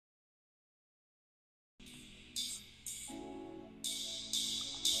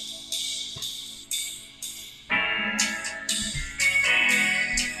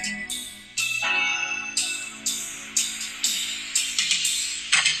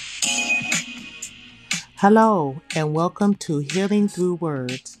Hello, and welcome to Healing Through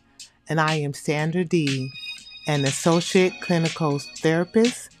Words. And I am Sandra D., an associate clinical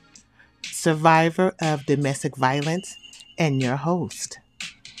therapist, survivor of domestic violence, and your host.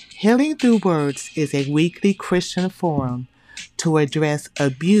 Healing Through Words is a weekly Christian forum to address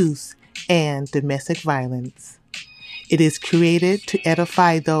abuse and domestic violence. It is created to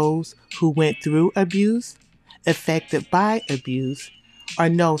edify those who went through abuse, affected by abuse, or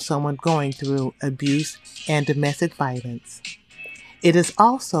know someone going through abuse and domestic violence. It is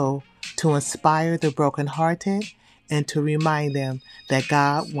also to inspire the brokenhearted and to remind them that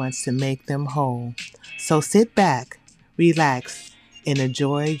God wants to make them whole. So sit back, relax, and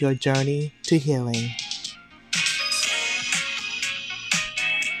enjoy your journey to healing.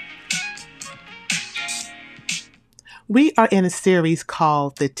 We are in a series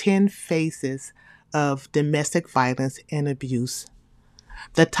called The 10 Faces of Domestic Violence and Abuse.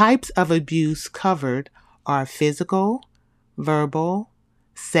 The types of abuse covered are physical, verbal,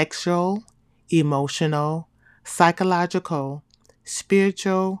 sexual, emotional, psychological,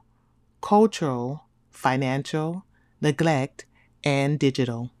 spiritual, cultural, financial, neglect, and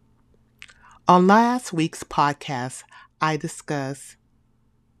digital. On last week's podcast, I discussed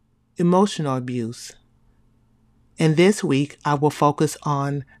emotional abuse. And this week, I will focus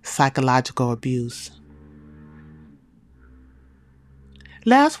on psychological abuse.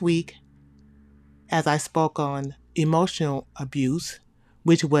 Last week, as I spoke on emotional abuse,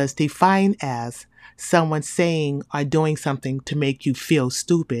 which was defined as someone saying or doing something to make you feel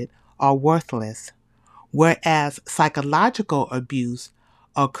stupid or worthless, whereas psychological abuse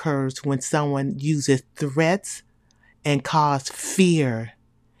occurs when someone uses threats and cause fear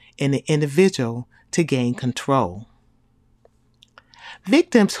in the individual to gain control.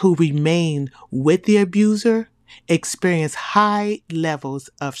 Victims who remain with the abuser experience high levels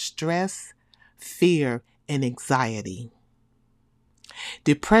of stress, fear, and anxiety.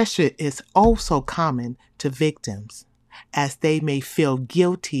 Depression is also common to victims, as they may feel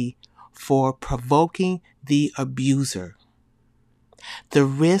guilty for provoking the abuser. The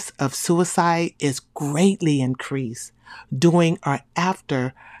risk of suicide is greatly increased during or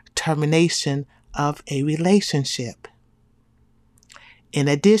after termination of a relationship. In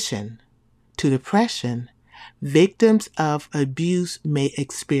addition to depression, victims of abuse may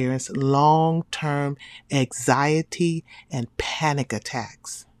experience long-term anxiety and panic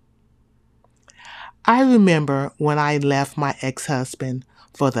attacks. I remember when I left my ex-husband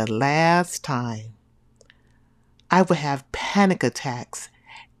for the last time, I would have panic attacks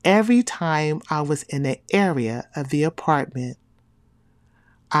every time I was in the area of the apartment.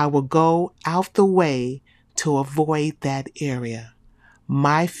 I would go out the way to avoid that area.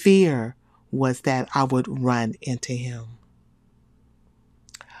 My fear was that I would run into him.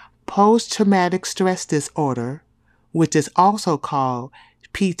 Post-traumatic stress disorder, which is also called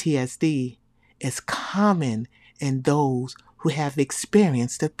PTSD, is common in those who have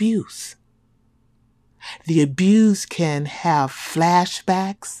experienced abuse. The abuse can have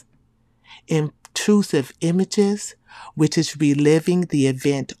flashbacks, intrusive images, which is reliving the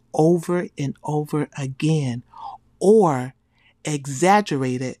event over and over again, or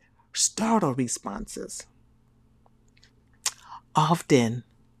exaggerated startle responses. Often,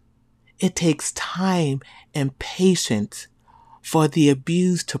 it takes time and patience for the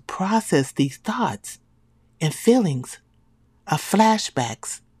abused to process these thoughts and feelings of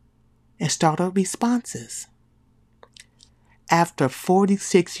flashbacks and startle responses. After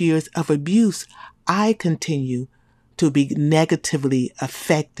 46 years of abuse, I continue to be negatively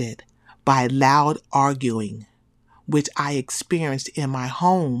affected by loud arguing, which I experienced in my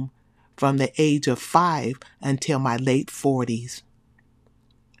home from the age of 5 until my late 40s.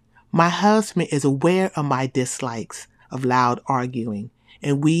 My husband is aware of my dislikes of loud arguing,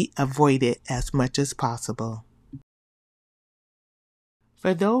 and we avoid it as much as possible.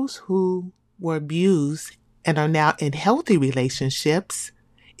 For those who were abused and are now in healthy relationships,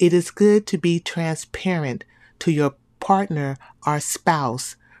 it is good to be transparent to your partner or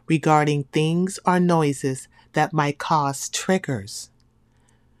spouse regarding things or noises that might cause triggers,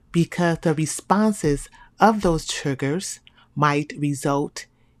 because the responses of those triggers might result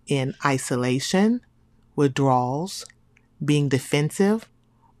in isolation, withdrawals, being defensive,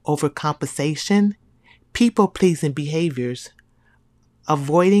 overcompensation, people-pleasing behaviors,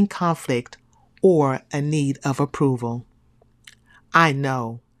 avoiding conflict, or a need of approval. I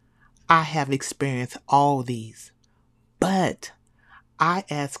know I have experienced all these, but I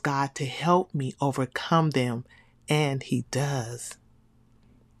ask God to help me overcome them, and He does.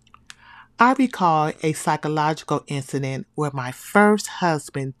 I recall a psychological incident where my first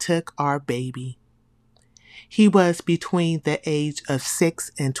husband took our baby. He was between the age of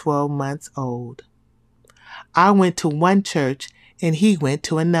 6 and 12 months old. I went to one church and he went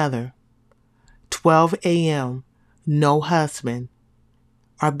to another. 12 a.m., no husband.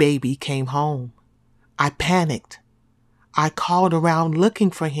 Our baby came home. I panicked. I called around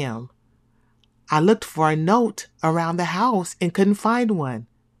looking for him. I looked for a note around the house and couldn't find one.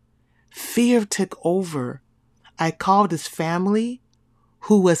 Fear took over. I called his family,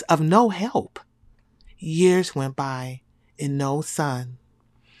 who was of no help. Years went by and no son.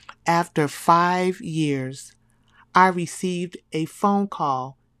 After 5 years, I received a phone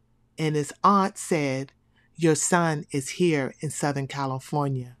call and his aunt said, "Your son is here in Southern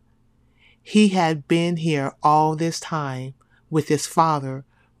California." He had been here all this time with his father,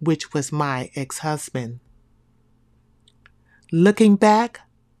 which was my ex-husband. Looking back,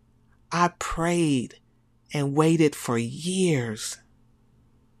 I prayed and waited for years.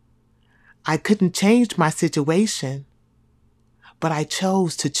 I couldn't change my situation, but I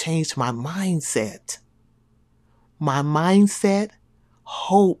chose to change my mindset. My mindset,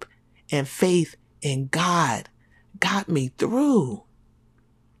 hope, and faith in God got me through.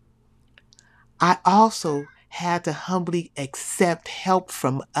 I also had to humbly accept help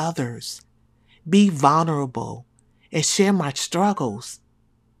from others, be vulnerable, and share my struggles.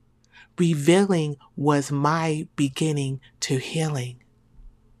 Revealing was my beginning to healing.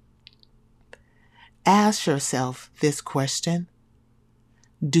 Ask yourself this question.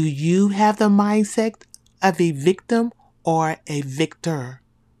 Do you have the mindset of a victim or a victor?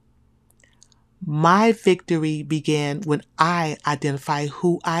 My victory began when I identified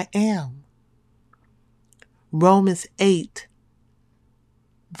who I am. Romans 8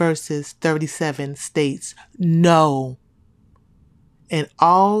 verses 37 states, "No, in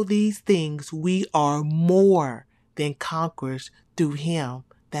all these things we are more than conquerors through him,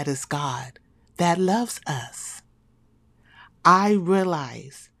 that is God, that loves us." I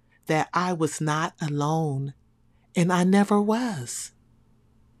realized that I was not alone, and I never was.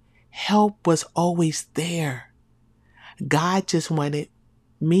 Help was always there. God just wanted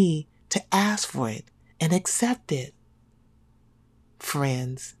me to ask for it and accept it.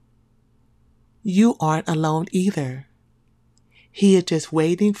 Friends, you aren't alone either. He is just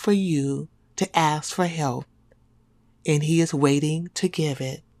waiting for you to ask for help, and he is waiting to give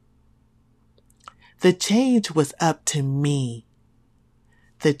it. The change was up to me.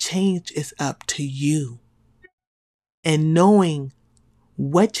 The change is up to you. And knowing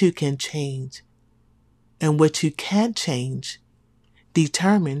what you can change and what you can't change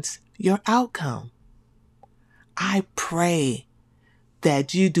determines your outcome. I pray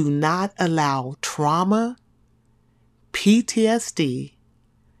that you do not allow trauma, PTSD,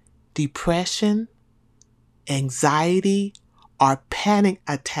 depression, anxiety, or panic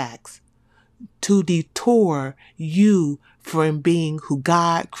attacks to detour you from being who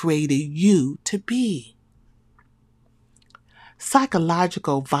God created you to be.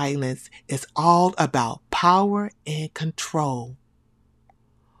 Psychological violence is all about power and control.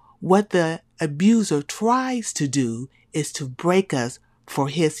 What the abuser tries to do is to break us for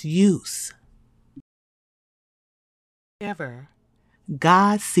his use. However,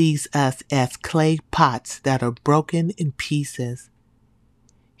 God sees us as clay pots that are broken in pieces.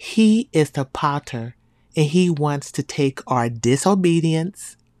 He is the potter, and he wants to take our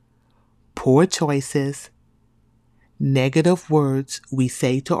disobedience, poor choices, negative words we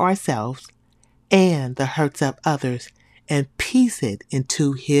say to ourselves, and the hurts of others and piece it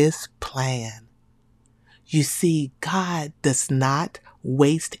into his plan. You see, God does not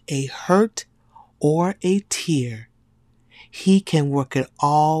waste a hurt or a tear. He can work it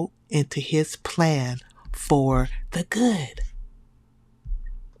all into his plan for the good.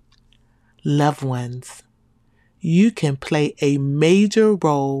 Loved ones, you can play a major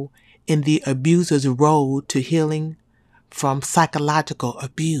role in the abuser's road to healing from psychological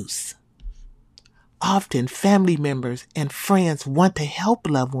abuse. Often, family members and friends want to help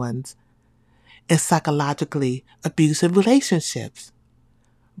loved ones in psychologically abusive relationships,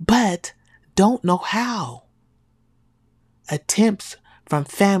 but don't know how. Attempts from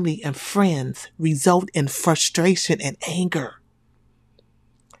family and friends result in frustration and anger.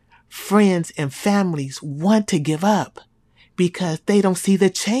 Friends and families want to give up because they don't see the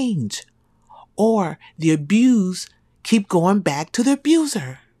change, or the abuse keep going back to the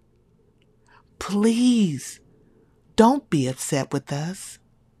abuser. Please, don't be upset with us.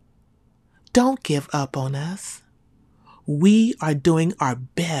 Don't give up on us. We are doing our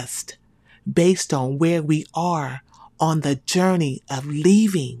best based on where we are on the journey of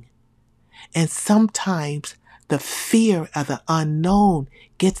leaving. And sometimes the fear of the unknown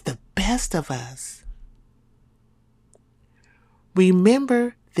gets the best of us.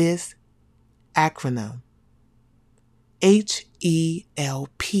 Remember this acronym: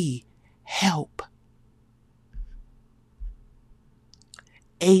 HELP, help.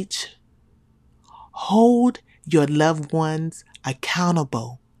 H, hold your loved ones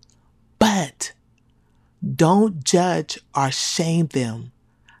accountable, but don't judge or shame them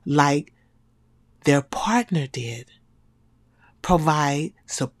like their partner did. Provide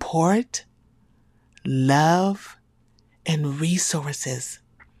support, love, and resources.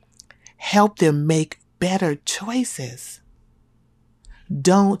 Help them make better choices.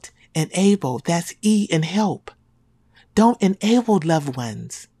 Don't enable, that's E in help. Don't enable loved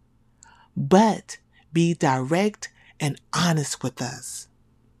ones, but be direct and honest with us.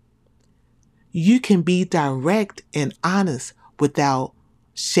 You can be direct and honest without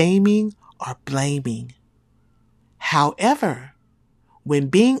shaming or blaming. However, when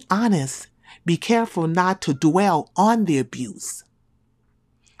being honest, be careful not to dwell on the abuse.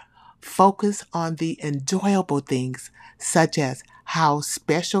 Focus on the enjoyable things, such as how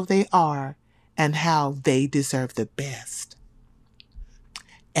special they are and how they deserve the best.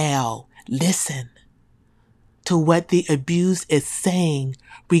 L, listen to what the abused is saying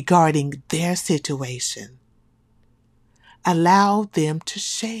regarding their situation. Allow them to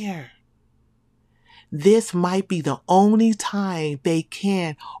share. This might be the only time they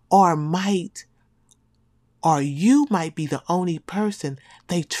can or you might be the only person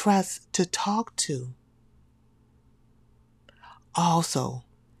they trust to talk to. Also,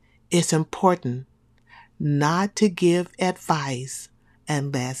 it's important not to give advice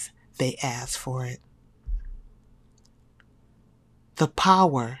unless they ask for it. The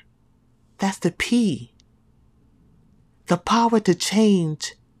power, that's the P. The power to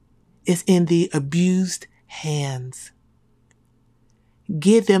change is in the abused hands.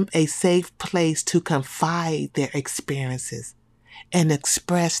 Give them a safe place to confide their experiences and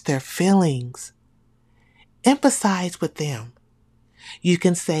express their feelings. Empathize with them. You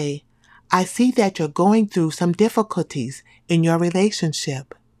can say, I see that you're going through some difficulties in your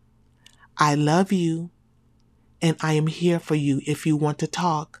relationship. I love you, and I am here for you if you want to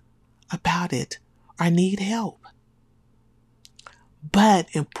talk about it or need help. But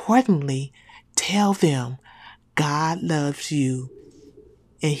importantly, tell them God loves you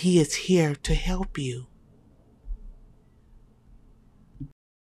and He is here to help you.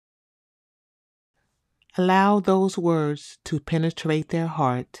 Allow those words to penetrate their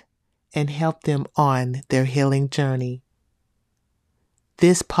heart and help them on their healing journey.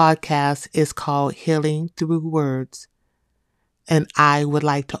 This podcast is called Healing Through Words, and I would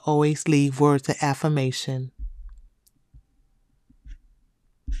like to always leave words of affirmation.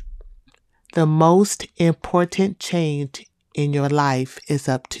 The most important change in your life is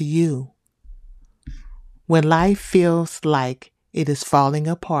up to you. When life feels like it is falling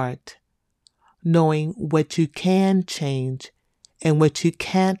apart, knowing what you can change and what you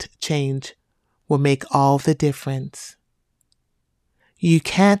can't change will make all the difference. You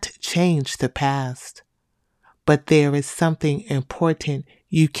can't change the past, but there is something important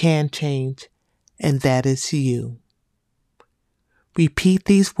you can change, and that is you. Repeat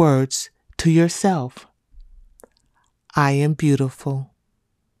these words to yourself. I am beautiful.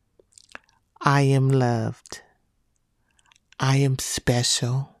 I am loved. I am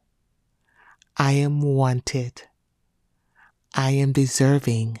special. I am wanted. I am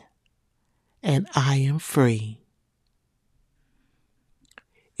deserving. And I am free.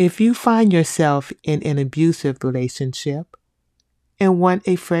 If you find yourself in an abusive relationship and want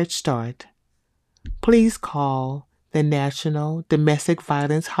a fresh start, please call the National Domestic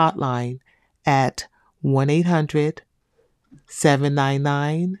Violence Hotline at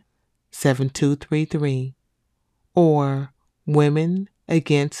 1-800-799-7233 or Women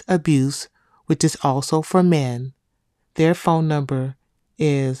Against Abuse, which is also for men. Their phone number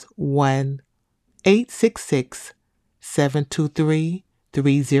is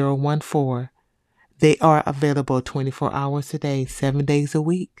 1-866-723-3014. They are available 24 hours a day, 7 days a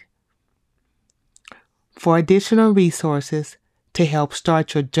week. For additional resources to help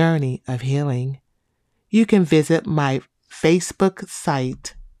start your journey of healing, you can visit my Facebook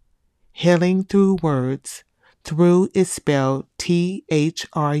site, Healing Through Words. Through is spelled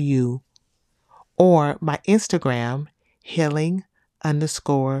THRU, or my Instagram,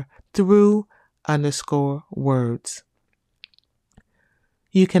 healing_through_words.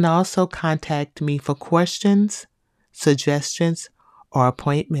 You can also contact me for questions, suggestions, or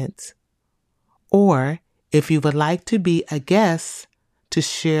appointments. Or if you would like to be a guest to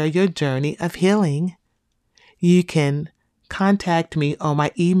share your journey of healing, you can contact me on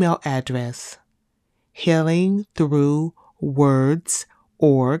my email address, healingthroughwords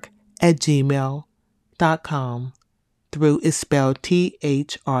throughwords.org@gmail.com. Through is spelled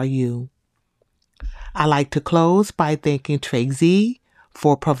THRU. I like to close by thanking Tracy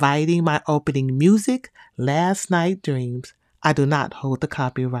for providing my opening music, Last Night Dreams. I do not hold the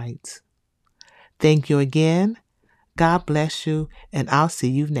copyrights. Thank you again. God bless you, and I'll see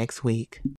you next week.